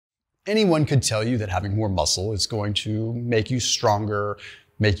anyone could tell you that having more muscle is going to make you stronger,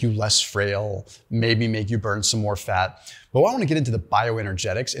 make you less frail, maybe make you burn some more fat. But I want to get into the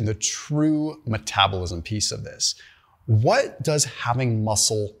bioenergetics and the true metabolism piece of this. What does having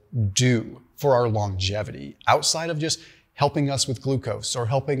muscle do for our longevity outside of just helping us with glucose or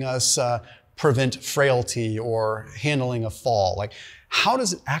helping us prevent frailty or handling a fall? Like, how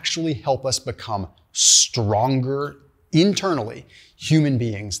does it actually help us become stronger internally human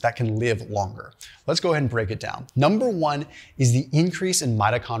beings that can live longer? Let's go ahead and break it down. Number one is the increase in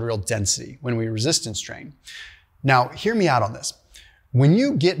mitochondrial density when we resistance train. Now, hear me out on this. When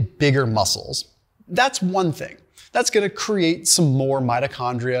you get bigger muscles, that's one thing. That's going to create some more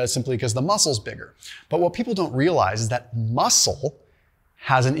mitochondria simply because the muscle's bigger. But what people don't realize is that muscle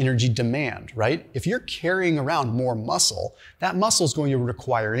has an energy demand, right? If you're carrying around more muscle, that muscle is going to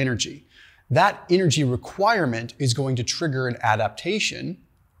require energy. That energy requirement is going to trigger an adaptation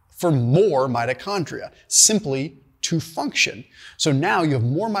for more mitochondria, simply to function. So now you have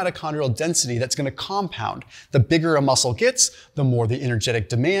more mitochondrial density that's going to compound. The bigger a muscle gets, the more the energetic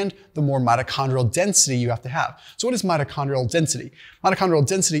demand, the more mitochondrial density you have to have. So what is mitochondrial density? Mitochondrial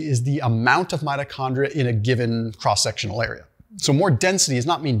density is the amount of mitochondria in a given cross-sectional area. So more density does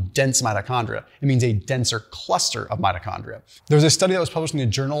not mean dense mitochondria. It means a denser cluster of mitochondria. There was a study that was published in the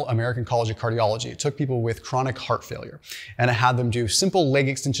journal American College of Cardiology. It took people with chronic heart failure, and it had them do simple leg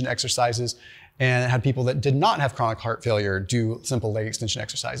extension exercises, and it had people that did not have chronic heart failure do simple leg extension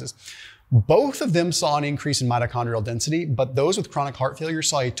exercises. Both of them saw an increase in mitochondrial density, but those with chronic heart failure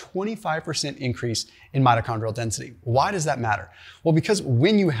saw a 25% increase in mitochondrial density. Why does that matter? Well, because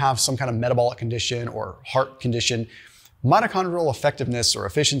when you have some kind of metabolic condition or heart condition, mitochondrial effectiveness or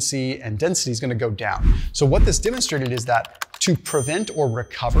efficiency and density is going to go down. So what this demonstrated is that to prevent or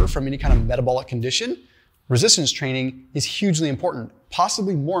recover from any kind of metabolic condition, resistance training is hugely important,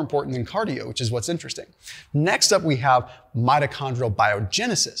 possibly more important than cardio, which is what's interesting. Next up, we have mitochondrial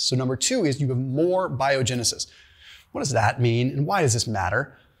biogenesis. So number two is you have more biogenesis. What does that mean, and why does this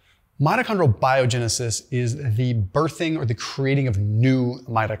matter? Mitochondrial biogenesis is the birthing or the creating of new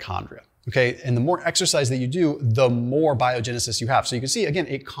mitochondria. Okay, and the more exercise that you do, the more biogenesis you have. So you can see, again,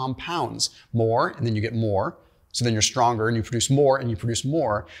 it compounds more, and then you get more. So then you're stronger, and you produce more, and you produce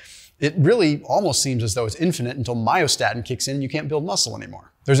more. It really almost seems as though it's infinite until myostatin kicks in and you can't build muscle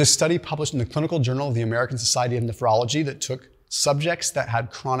anymore. There's a study published in the Clinical Journal of the American Society of Nephrology that took subjects that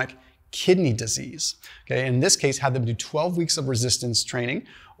had chronic kidney disease. Okay, in this case, had them do 12 weeks of resistance training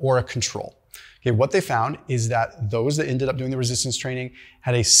or a control. Okay, what they found is that those that ended up doing the resistance training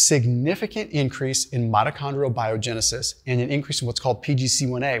had a significant increase in mitochondrial biogenesis and an increase in what's called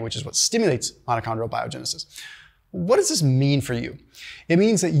PGC1A, which is what stimulates mitochondrial biogenesis. What does this mean for you? It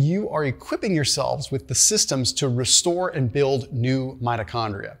means that you are equipping yourselves with the systems to restore and build new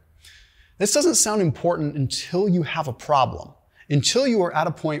mitochondria. This doesn't sound important until you have a problem, until you are at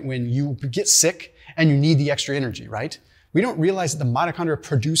a point when you get sick and you need the extra energy, right? We don't realize that the mitochondria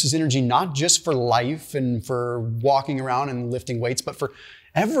produces energy not just for life and for walking around and lifting weights, but for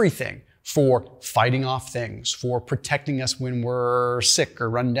everything, for fighting off things, for protecting us when we're sick or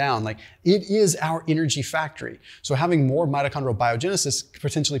run down. Like, it is our energy factory. So having more mitochondrial biogenesis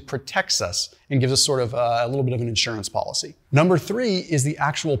potentially protects us and gives us sort of a little bit of an insurance policy. Number three is the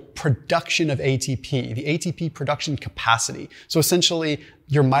actual production of ATP, the ATP production capacity. So essentially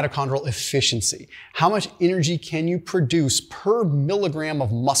your mitochondrial efficiency. How much energy can you produce per milligram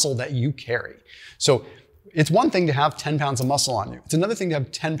of muscle that you carry? So it's one thing to have 10 pounds of muscle on you. It's another thing to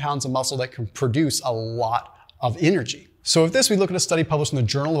have 10 pounds of muscle that can produce a lot of energy. So with this, we look at a study published in the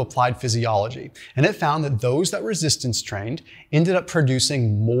Journal of Applied Physiology, and it found that those that resistance trained ended up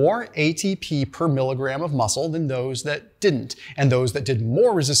producing more ATP per milligram of muscle than those that didn't. And those that did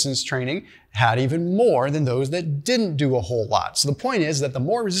more resistance training had even more than those that didn't do a whole lot. So the point is that the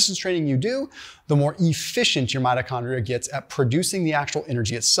more resistance training you do, the more efficient your mitochondria gets at producing the actual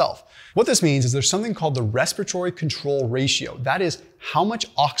energy itself. What this means is there's something called the respiratory control ratio. That is how much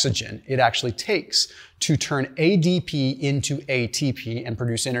oxygen it actually takes to turn ADP into ATP and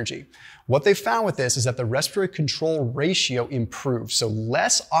produce energy. What they found with this is that the respiratory control ratio improved, so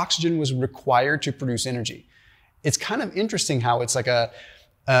less oxygen was required to produce energy. It's kind of interesting how it's like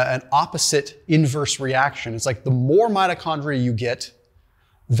an opposite inverse reaction. It's like the more mitochondria you get,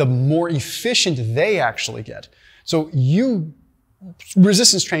 the more efficient they actually get. So you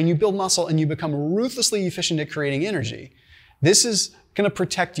resistance train, you build muscle, and you become ruthlessly efficient at creating energy. This is going to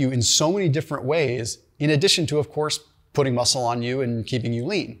protect you in so many different ways, in addition to, of course, putting muscle on you and keeping you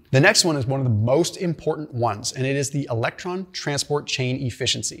lean. The next one is one of the most important ones, and it is the electron transport chain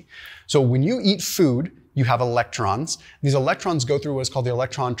efficiency. So when you eat food, you have electrons. These electrons go through what's called the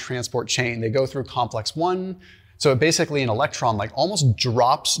electron transport chain. They go through complex 1. So basically an electron like almost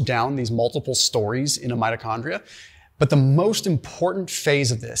drops down these multiple stories in a mitochondria. But the most important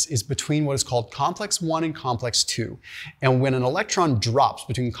phase of this is between what is called complex 1 and complex 2. And when an electron drops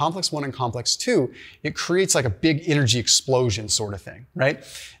between complex 1 and complex 2, it creates like a big energy explosion sort of thing, right?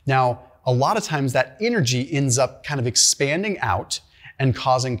 Now, a lot of times that energy ends up kind of expanding out and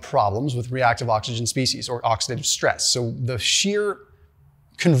causing problems with reactive oxygen species or oxidative stress. So the sheer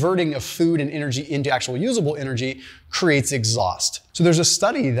converting of food and energy into actual usable energy creates exhaust. So there's a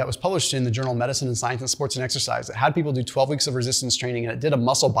study that was published in the journal Medicine and Science and Sports and Exercise that had people do 12 weeks of resistance training, and it did a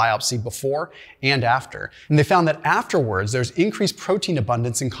muscle biopsy before and after. And they found that afterwards, there's increased protein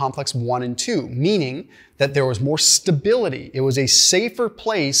abundance in complex 1 and 2, meaning that there was more stability. It was a safer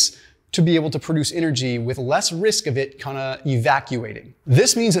place to be able to produce energy with less risk of it kind of evacuating.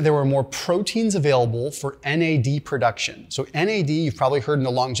 This means that there were more proteins available for NAD production. So NAD, you've probably heard in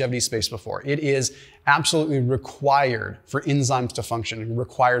the longevity space before. It is absolutely required for enzymes to function and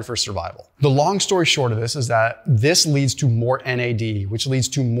required for survival. The long story short of this is that this leads to more NAD, which leads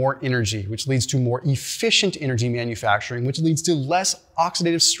to more energy, which leads to more efficient energy manufacturing, which leads to less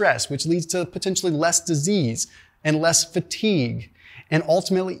oxidative stress, which leads to potentially less disease and less fatigue, and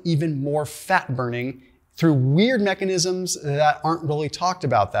ultimately even more fat burning through weird mechanisms that aren't really talked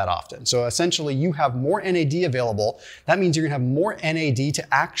about that often. So essentially you have more NAD available. That means you're gonna have more NAD to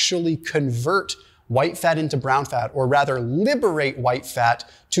actually convert white fat into brown fat, or rather liberate white fat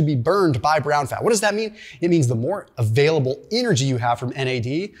to be burned by brown fat. What does that mean? It means the more available energy you have from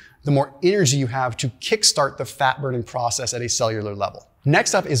NAD, the more energy you have to kickstart the fat burning process at a cellular level.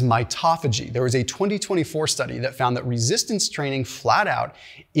 Next up is mitophagy. There was a 2024 study that found that resistance training flat out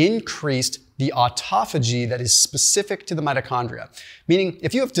increased the autophagy that is specific to the mitochondria. Meaning,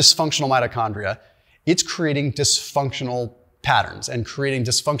 if you have dysfunctional mitochondria, it's creating dysfunctional patterns and creating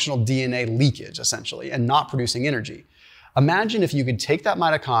dysfunctional DNA leakage, essentially, and not producing energy. Imagine if you could take that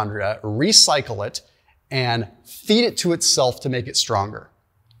mitochondria, recycle it, and feed it to itself to make it stronger.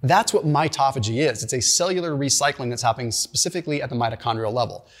 That's what mitophagy is. It's a cellular recycling that's happening specifically at the mitochondrial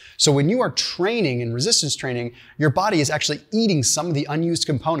level. So when you are training in resistance training, your body is actually eating some of the unused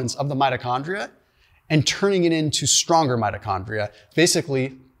components of the mitochondria and turning it into stronger mitochondria,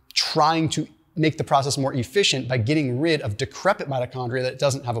 basically trying to make the process more efficient by getting rid of decrepit mitochondria that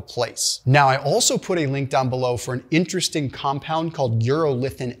doesn't have a place. Now, I also put a link down below for an interesting compound called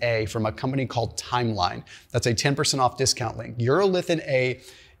urolithin A from a company called Timeline. That's a 10% off discount link. Urolithin A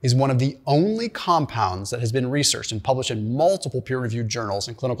is one of the only compounds that has been researched and published in multiple peer-reviewed journals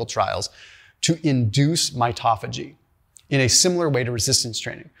and clinical trials to induce mitophagy in a similar way to resistance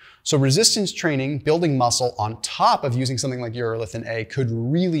training. So resistance training, building muscle on top of using something like urolithin A could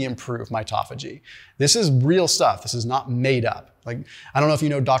really improve mitophagy. This is real stuff. This is not made up. Like, I don't know if you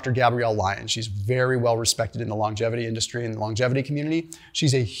know Dr. Gabrielle Lyon. She's very well respected in the longevity industry and the longevity community.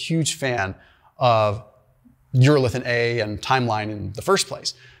 She's a huge fan of urolithin A and Timeline in the first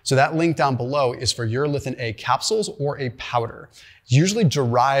place. So that link down below is for urolithin A capsules or a powder. It's usually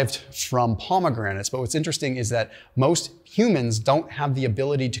derived from pomegranates, but what's interesting is that most humans don't have the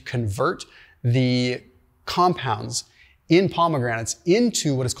ability to convert the compounds in pomegranates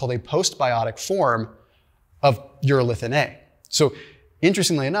into what is called a postbiotic form of urolithin A. So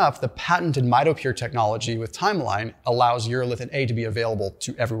interestingly enough, the patented MitoPure technology with Timeline allows urolithin A to be available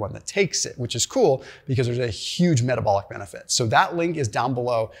to everyone that takes it, which is cool because there's a huge metabolic benefit. So that link is down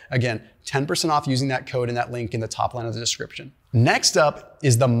below. Again, 10% off using that code and that link in the top line of the description. Next up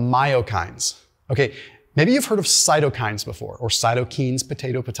is the myokines. Okay, maybe you've heard of cytokines before, or cytokines,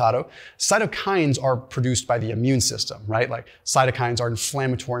 potato. Cytokines are produced by the immune system, right? Like cytokines are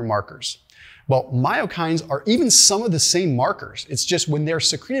inflammatory markers. Well, myokines are even some of the same markers. It's just when they're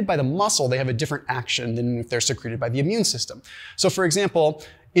secreted by the muscle, they have a different action than if they're secreted by the immune system. So for example,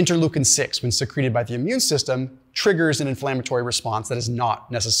 interleukin 6, when secreted by the immune system, triggers an inflammatory response that is not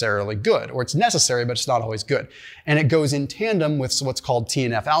necessarily good, or it's necessary, but it's not always good. And it goes in tandem with what's called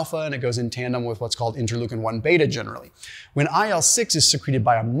TNF alpha, and it goes in tandem with what's called interleukin 1 beta generally. When IL-6 is secreted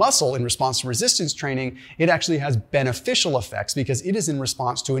by a muscle in response to resistance training, it actually has beneficial effects because it is in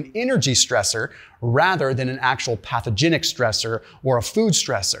response to an energy stressor rather than an actual pathogenic stressor or a food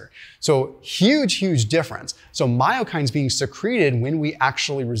stressor. So huge, huge difference. So myokines being secreted when we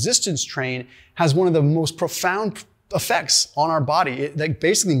actually resistance train has one of the most profound effects on our body. It like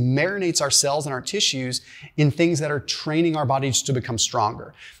basically marinates our cells and our tissues in things that are training our bodies to become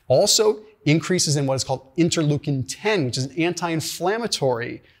stronger. Also, increases in what is called interleukin 10, which is an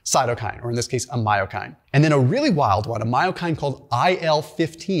anti-inflammatory cytokine, or in this case, a myokine. And then a really wild one, a myokine called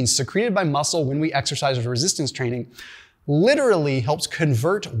IL-15, secreted by muscle when we exercise or resistance training, literally helps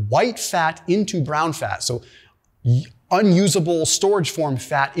convert white fat into brown fat. So unusable storage form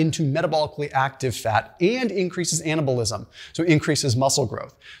fat into metabolically active fat, and increases anabolism, so increases muscle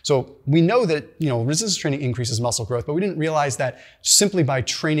growth. So we know that resistance training increases muscle growth, but we didn't realize that simply by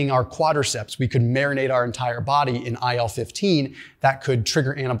training our quadriceps, we could marinate our entire body in IL-15 that could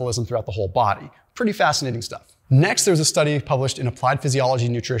trigger anabolism throughout the whole body. Pretty fascinating stuff. Next, there's a study published in Applied Physiology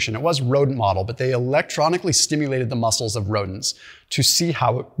and Nutrition. It was a rodent model, but they electronically stimulated the muscles of rodents to see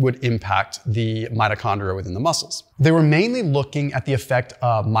how it would impact the mitochondria within the muscles. They were mainly looking at the effect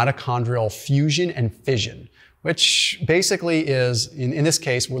of mitochondrial fusion and fission, which basically is, in this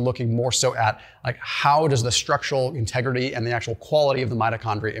case, we're looking more so at how does the structural integrity and the actual quality of the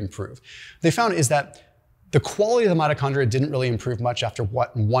mitochondria improve. They found is that the quality of the mitochondria didn't really improve much after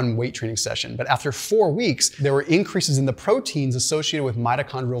one weight training session, but after 4 weeks, there were increases in the proteins associated with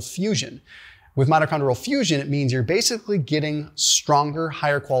mitochondrial fusion. With mitochondrial fusion, it means you're basically getting stronger,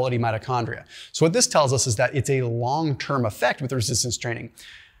 higher quality mitochondria. So what this tells us is that it's a long-term effect with resistance training.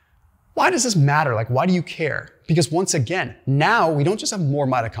 Why does this matter? Why do you care? Because once again, now we don't just have more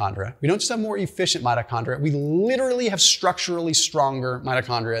mitochondria. We don't just have more efficient mitochondria. We literally have structurally stronger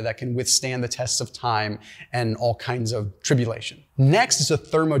mitochondria that can withstand the tests of time and all kinds of tribulation. Next is the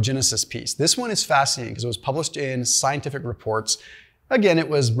thermogenesis piece. This one is fascinating because it was published in Scientific Reports. Again, it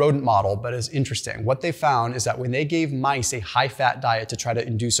was rodent model, but it's interesting. What they found is that when they gave mice a high-fat diet to try to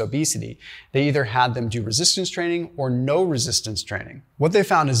induce obesity, they either had them do resistance training or no resistance training. What they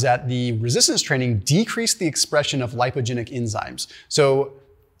found is that the resistance training decreased the expression of lipogenic enzymes. So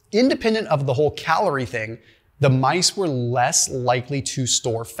independent of the whole calorie thing, the mice were less likely to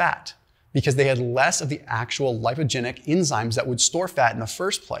store fat, because they had less of the actual lipogenic enzymes that would store fat in the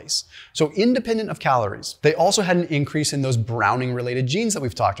first place. So independent of calories. They also had an increase in those Browning-related genes that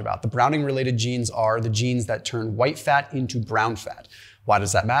we've talked about. The Browning-related genes are the genes that turn white fat into brown fat. Why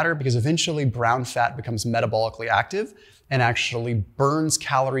does that matter? Because eventually brown fat becomes metabolically active and actually burns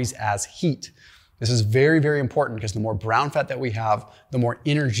calories as heat. This is very, very important because the more brown fat that we have, the more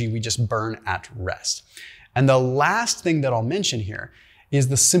energy we just burn at rest. And the last thing that I'll mention here is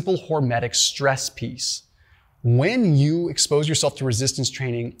the simple hormetic stress piece. When you expose yourself to resistance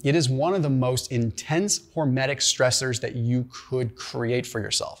training, it is one of the most intense hormetic stressors that you could create for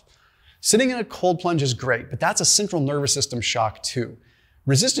yourself. Sitting in a cold plunge is great, but that's a central nervous system shock too.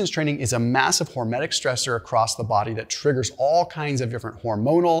 Resistance training is a massive hormetic stressor across the body that triggers all kinds of different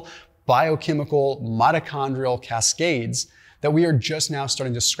hormonal, biochemical, mitochondrial cascades that we are just now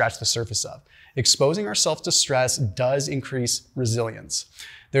starting to scratch the surface of. Exposing ourselves to stress does increase resilience.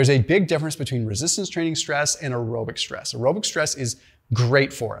 There's a big difference between resistance training stress and aerobic stress. Aerobic stress is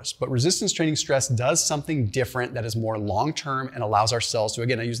great for us, but resistance training stress does something different that is more long-term and allows our cells to,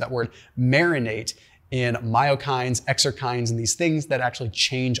 again, I use that word, marinate in myokines, exerkines, and these things that actually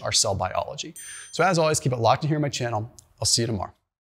change our cell biology. So as always, keep it locked in here on my channel. I'll see you tomorrow.